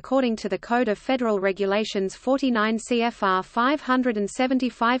tires according to the Code of Federal Regulations 49 CFR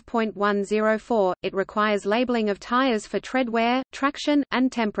 575.104. It requires labeling of tires for tread wear, traction,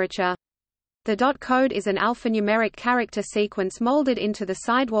 and temperature. The dot code is an alphanumeric character sequence molded into the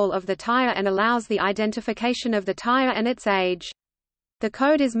sidewall of the tire and allows the identification of the tire and its age. The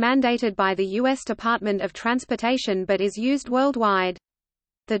code is mandated by the U.S. Department of Transportation but is used worldwide.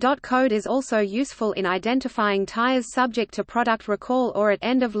 The dot code is also useful in identifying tires subject to product recall or at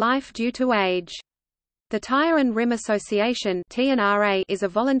end of life due to age. The Tire and Rim Association (TNRA) is a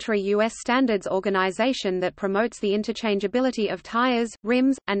voluntary U.S. standards organization that promotes the interchangeability of tires,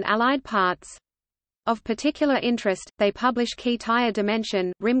 rims, and allied parts. Of particular interest, they publish key tire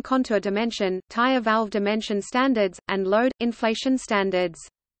dimension, rim contour dimension, tire valve dimension standards, and load inflation standards.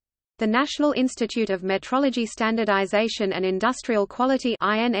 The National Institute of Metrology Standardization and Industrial Quality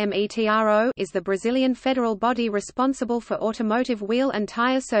 (INMETRO) is the Brazilian federal body responsible for automotive wheel and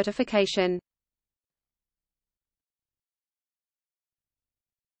tire certification.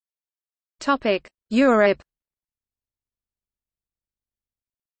 Topic: Europe.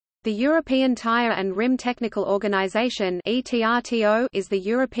 The European Tire and Rim Technical Organization (ETRTO) is the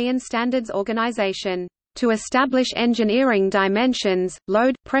European standards organization to establish engineering dimensions,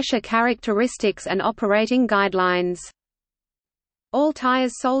 load, pressure characteristics and operating guidelines. All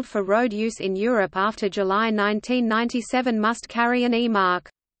tires sold for road use in Europe after July 1997 must carry an E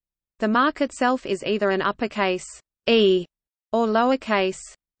mark. The mark itself is either an uppercase E or lowercase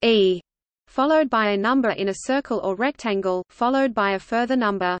e, followed by a number in a circle or rectangle, followed by a further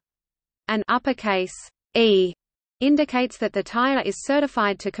number. An uppercase E indicates that the tire is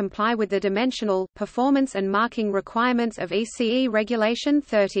certified to comply with the dimensional, performance and marking requirements of ECE Regulation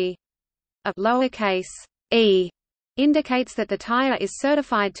 30. A lowercase e indicates that the tire is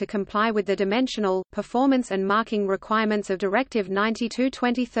certified to comply with the dimensional, performance and marking requirements of Directive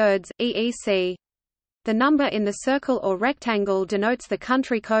 92/23 EEC. The number in the circle or rectangle denotes the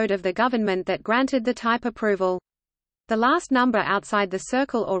country code of the government that granted the type approval. The last number outside the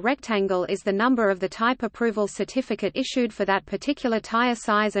circle or rectangle is the number of the type approval certificate issued for that particular tire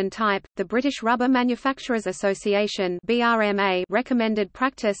size and type. The British Rubber Manufacturers Association (BRMA) recommended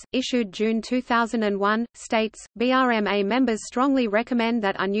practice, issued June 2001, states, BRMA members strongly recommend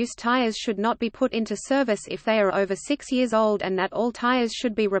that unused tires should not be put into service if they are over 6 years old and that all tires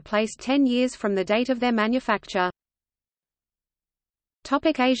should be replaced 10 years from the date of their manufacture.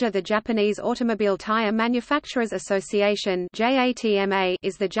 Asia. The Japanese Automobile Tire Manufacturers Association (JATMA)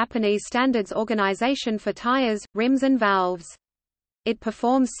 is the Japanese standards organization for tires, rims and valves. It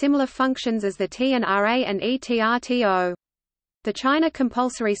performs similar functions as the TNRA and ETRTO. The China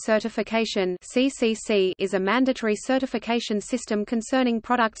Compulsory Certification (CCC) is a mandatory certification system concerning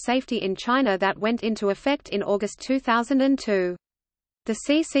product safety in China that went into effect in August 2002. The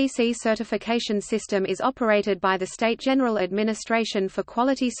CCC certification system is operated by the State General Administration for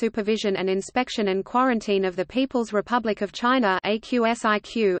Quality Supervision and Inspection and Quarantine of the People's Republic of China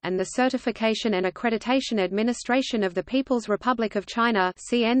 (AQSIQ) and the Certification and Accreditation Administration of the People's Republic of China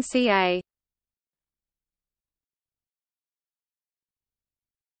 (CNCA).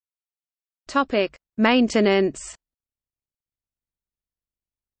 Maintenance.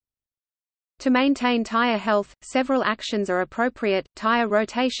 To maintain tire health, several actions are appropriate: tire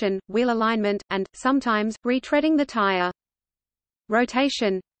rotation, wheel alignment, and, sometimes, retreading the tire.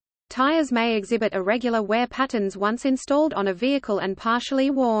 Rotation. Tires may exhibit irregular wear patterns once installed on a vehicle and partially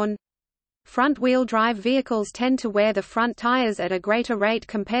worn. Front-wheel drive vehicles tend to wear the front tires at a greater rate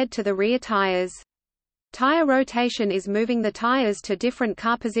compared to the rear tires. Tire rotation is moving the tires to different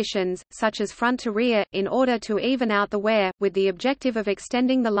car positions, such as front to rear, in order to even out the wear, with the objective of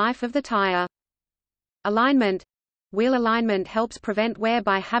extending the life of the tire. Alignment. Wheel alignment helps prevent wear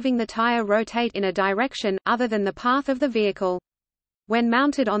by having the tire rotate in a direction, other than the path of the vehicle. When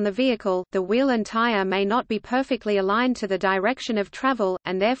mounted on the vehicle, the wheel and tire may not be perfectly aligned to the direction of travel,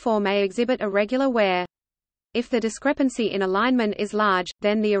 and therefore may exhibit irregular wear. If the discrepancy in alignment is large,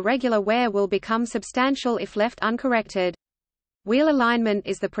 then the irregular wear will become substantial if left uncorrected. Wheel alignment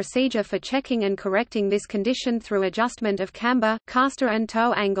is the procedure for checking and correcting this condition through adjustment of camber, caster and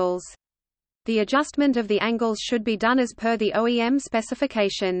toe angles. The adjustment of the angles should be done as per the OEM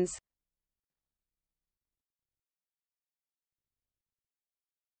specifications.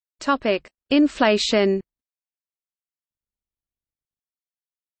 Inflation.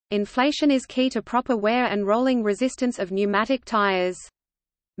 Inflation is key to proper wear and rolling resistance of pneumatic tires.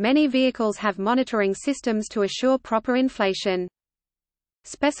 Many vehicles have monitoring systems to assure proper inflation.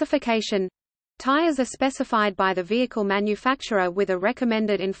 Specification. Tires are specified by the vehicle manufacturer with a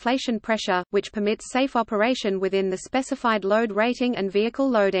recommended inflation pressure, which permits safe operation within the specified load rating and vehicle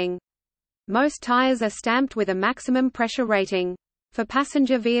loading. Most tires are stamped with a maximum pressure rating. For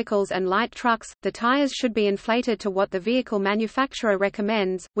passenger vehicles and light trucks, the tires should be inflated to what the vehicle manufacturer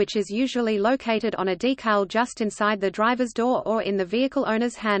recommends, which is usually located on a decal just inside the driver's door or in the vehicle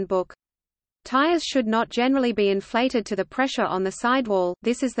owner's handbook. Tires should not generally be inflated to the pressure on the sidewall,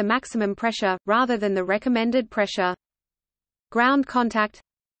 this is the maximum pressure, rather than the recommended pressure. Ground contact.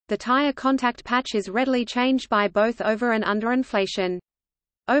 The tire contact patch is readily changed by both over and underinflation.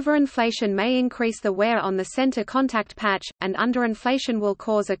 Overinflation may increase the wear on the center contact patch, and underinflation will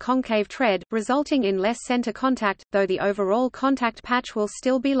cause a concave tread, resulting in less center contact, though the overall contact patch will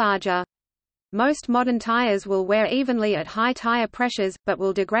still be larger. Most modern tires will wear evenly at high tire pressures, but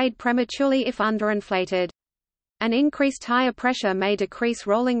will degrade prematurely if underinflated. An increased tire pressure may decrease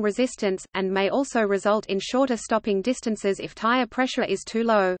rolling resistance, and may also result in shorter stopping distances if tire pressure is too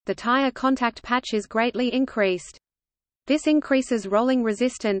low. The tire contact patch is greatly increased. This increases rolling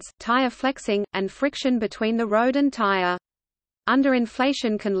resistance, tire flexing, and friction between the road and tire.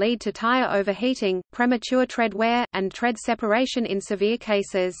 Underinflation can lead to tire overheating, premature tread wear, and tread separation in severe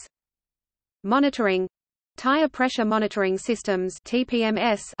cases. Monitoring. Tire pressure monitoring systems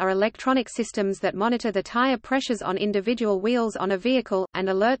 (TPMS) are electronic systems that monitor the tire pressures on individual wheels on a vehicle, and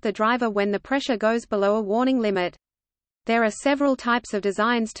alert the driver when the pressure goes below a warning limit. There are several types of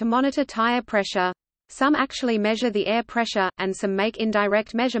designs to monitor tire pressure. Some actually measure the air pressure, and some make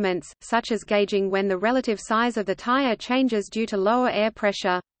indirect measurements, such as gauging when the relative size of the tire changes due to lower air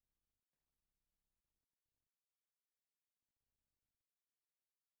pressure.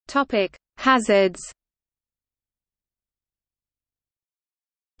 Hazards.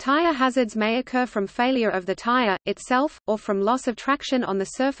 Tire hazards may occur from failure of the tire itself, or from loss of traction on the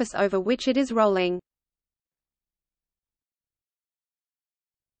surface over which it is rolling.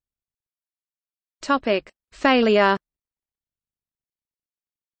 Failure.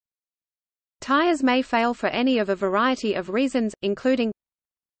 Tires may fail for any of a variety of reasons, including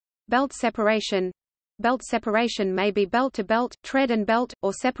belt separation. Belt separation may be belt-to-belt, tread and belt,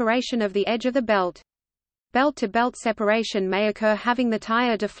 or separation of the edge of the belt. Belt-to-belt separation may occur having the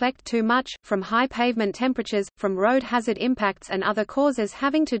tire deflect too much, from high pavement temperatures, from road hazard impacts and other causes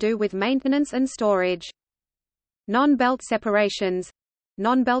having to do with maintenance and storage. Non-belt separations.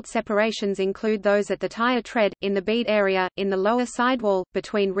 Non-belt separations include those at the tire tread, in the bead area, in the lower sidewall,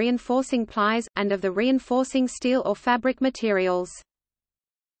 between reinforcing plies, and of the reinforcing steel or fabric materials.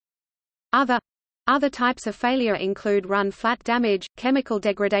 Other types of failure include run-flat damage, chemical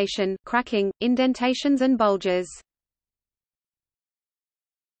degradation, cracking, indentations and bulges.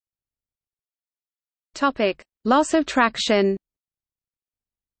 Loss of traction.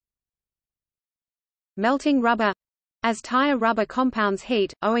 Melting rubber. As tire rubber compounds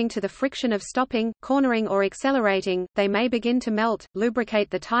heat, owing to the friction of stopping, cornering or accelerating, they may begin to melt,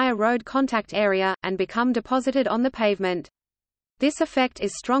 lubricate the tire road contact area, and become deposited on the pavement. This effect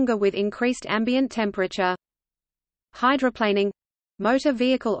is stronger with increased ambient temperature. Hydroplaning. Motor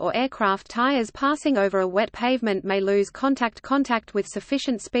vehicle or aircraft tires passing over a wet pavement may lose contact with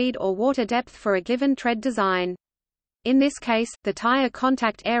sufficient speed or water depth for a given tread design. In this case, the tire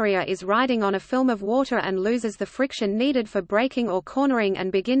contact area is riding on a film of water and loses the friction needed for braking or cornering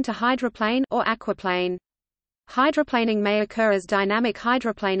and begin to hydroplane or aquaplane. Hydroplaning may occur as dynamic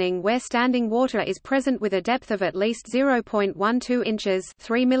hydroplaning where standing water is present with a depth of at least 0.12 inches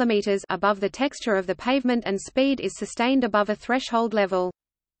 3 mm above the texture of the pavement and speed is sustained above a threshold level.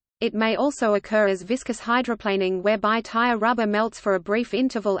 It may also occur as viscous hydroplaning whereby tire rubber melts for a brief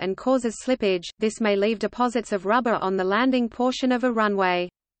interval and causes slippage. This may leave deposits of rubber on the landing portion of a runway.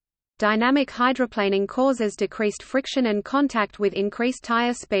 Dynamic hydroplaning causes decreased friction and contact with increased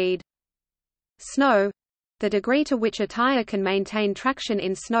tire speed. Snow. The degree to which a tire can maintain traction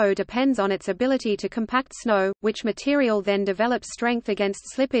in snow depends on its ability to compact snow, which material then develops strength against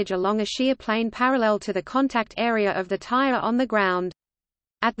slippage along a shear plane parallel to the contact area of the tire on the ground.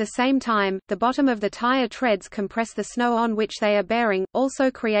 At the same time, the bottom of the tire treads compress the snow on which they are bearing, also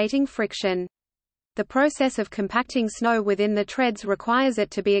creating friction. The process of compacting snow within the treads requires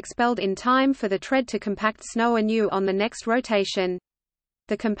it to be expelled in time for the tread to compact snow anew on the next rotation.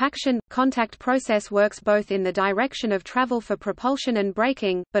 The compaction-contact process works both in the direction of travel for propulsion and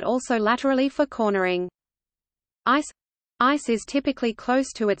braking, but also laterally for cornering. Ice. Ice is typically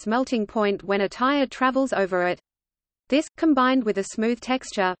close to its melting point when a tire travels over it. This, combined with a smooth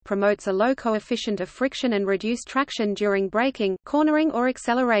texture, promotes a low coefficient of friction and reduced traction during braking, cornering or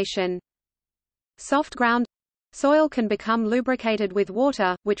acceleration. Soft ground. Soil can become lubricated with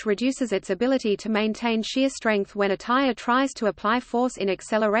water, which reduces its ability to maintain shear strength when a tire tries to apply force in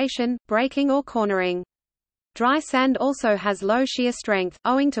acceleration, braking or cornering. Dry sand also has low shear strength,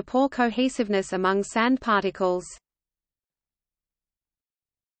 owing to poor cohesiveness among sand particles.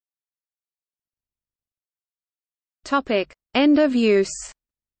 End of use.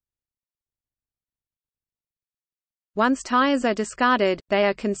 Once tires are discarded, they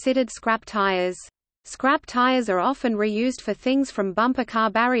are considered scrap tires. Scrap tires are often reused for things from bumper car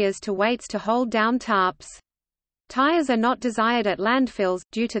barriers to weights to hold down tarps. Tires are not desired at landfills,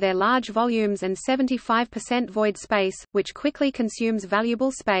 due to their large volumes and 75% void space, which quickly consumes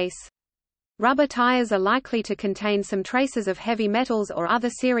valuable space. Rubber tires are likely to contain some traces of heavy metals or other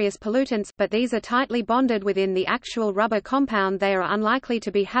serious pollutants, but these are tightly bonded within the actual rubber compound. They are unlikely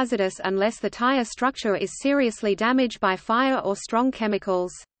to be hazardous unless the tire structure is seriously damaged by fire or strong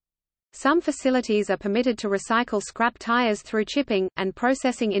chemicals. Some facilities are permitted to recycle scrap tires through chipping, and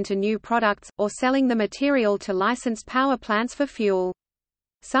processing into new products, or selling the material to licensed power plants for fuel.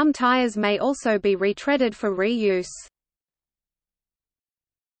 Some tires may also be retreaded for reuse.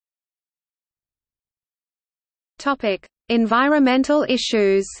 Environmental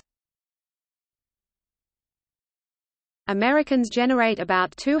issues. Americans generate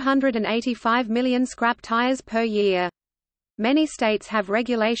about 285 million scrap tires per year. Many states have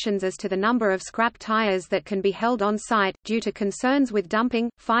regulations as to the number of scrap tires that can be held on site, due to concerns with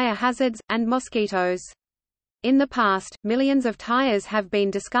dumping, fire hazards, and mosquitoes. In the past, millions of tires have been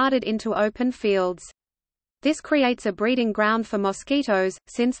discarded into open fields. This creates a breeding ground for mosquitoes,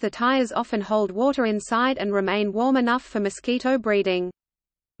 since the tires often hold water inside and remain warm enough for mosquito breeding.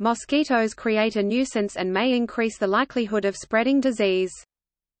 Mosquitoes create a nuisance and may increase the likelihood of spreading disease.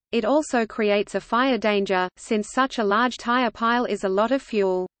 It also creates a fire danger, since such a large tire pile is a lot of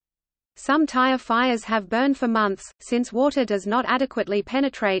fuel. Some tire fires have burned for months, since water does not adequately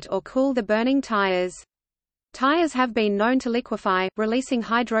penetrate or cool the burning tires. Tires have been known to liquefy, releasing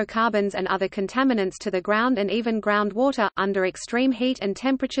hydrocarbons and other contaminants to the ground and even groundwater, under extreme heat and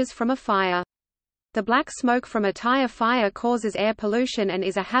temperatures from a fire. The black smoke from a tire fire causes air pollution and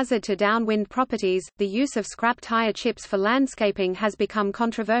is a hazard to downwind properties. The use of scrap tire chips for landscaping has become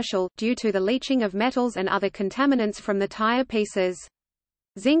controversial, due to the leaching of metals and other contaminants from the tire pieces.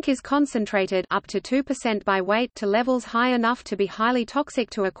 Zinc is concentrated up to 2% by weight to levels high enough to be highly toxic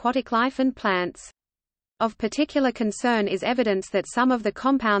to aquatic life and plants. Of particular concern is evidence that some of the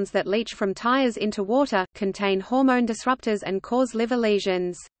compounds that leach from tires into water, contain hormone disruptors and cause liver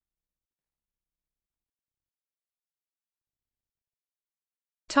lesions.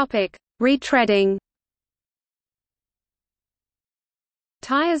 Retreading.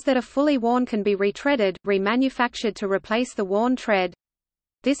 Tires that are fully worn can be retreaded, remanufactured to replace the worn tread.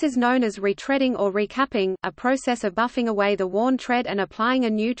 This is known as retreading or recapping, a process of buffing away the worn tread and applying a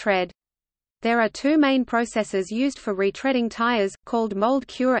new tread. There are two main processes used for retreading tires, called mold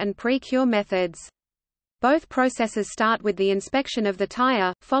cure and pre-cure methods. Both processes start with the inspection of the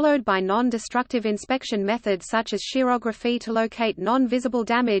tire, followed by non-destructive inspection methods such as shearography to locate non-visible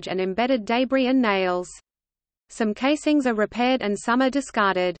damage and embedded debris and nails. Some casings are repaired and some are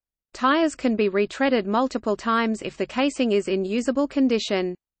discarded. Tires can be retreaded multiple times if the casing is in usable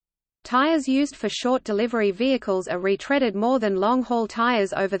condition. Tires used for short delivery vehicles are retreaded more than long-haul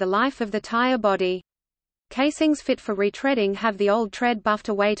tires over the life of the tire body. Casings fit for retreading have the old tread buffed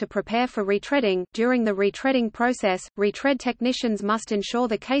away to prepare for retreading. During the retreading process, retread technicians must ensure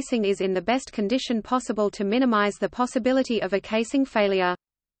the casing is in the best condition possible to minimize the possibility of a casing failure.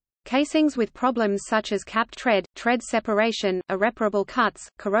 Casings with problems such as capped tread, tread separation, irreparable cuts,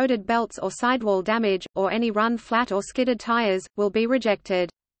 corroded belts or sidewall damage, or any run flat or skidded tires, will be rejected.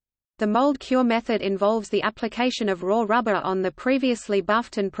 The mold cure method involves the application of raw rubber on the previously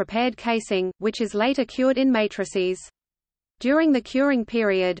buffed and prepared casing, which is later cured in matrices. During the curing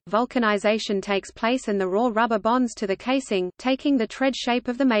period, vulcanization takes place and the raw rubber bonds to the casing, taking the tread shape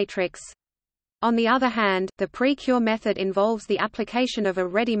of the matrix. On the other hand, the pre-cure method involves the application of a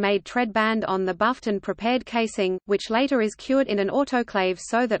ready-made tread band on the buffed and prepared casing, which later is cured in an autoclave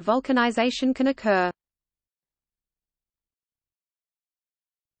so that vulcanization can occur.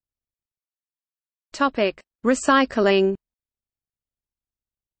 Recycling.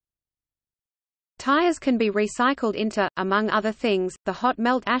 Tires can be recycled into, among other things, the hot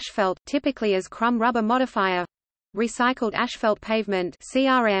melt asphalt, typically as crumb rubber modifier, recycled asphalt pavement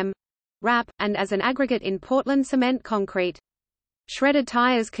 (CRM), RAP, and as an aggregate in Portland cement concrete. Shredded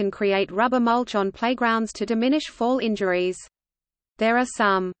tires can create rubber mulch on playgrounds to diminish fall injuries. There are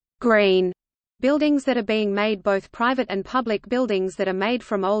some green buildings that are being made, both private and public buildings that are made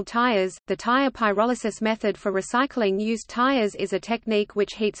from old tires. The tire pyrolysis method for recycling used tires is a technique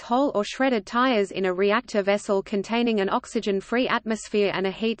which heats whole or shredded tires in a reactor vessel containing an oxygen-free atmosphere and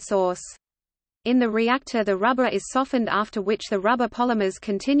a heat source. In the reactor, the rubber is softened, after which the rubber polymers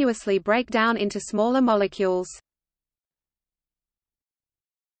continuously break down into smaller molecules.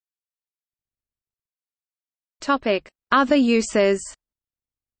 Other uses.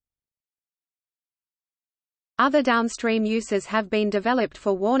 Other downstream uses have been developed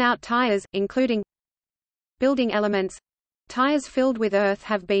for worn-out tires, including building elements. Tires filled with earth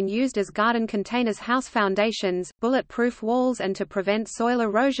have been used as garden containers, house foundations, bullet-proof walls, and to prevent soil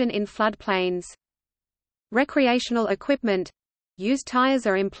erosion in floodplains. Recreational equipment. Used tires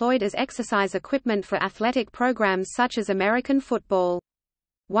are employed as exercise equipment for athletic programs such as American football.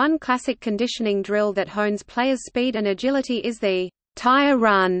 One classic conditioning drill that hones players' speed and agility is the tire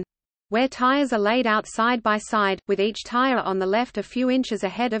run, where tires are laid out side by side, with each tire on the left a few inches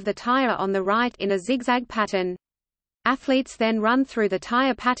ahead of the tire on the right in a zigzag pattern. Athletes then run through the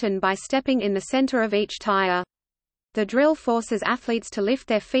tire pattern by stepping in the center of each tire. The drill forces athletes to lift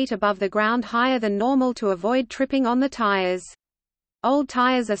their feet above the ground higher than normal to avoid tripping on the tires. Old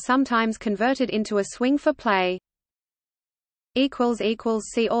tires are sometimes converted into a swing for play.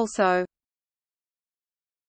 See also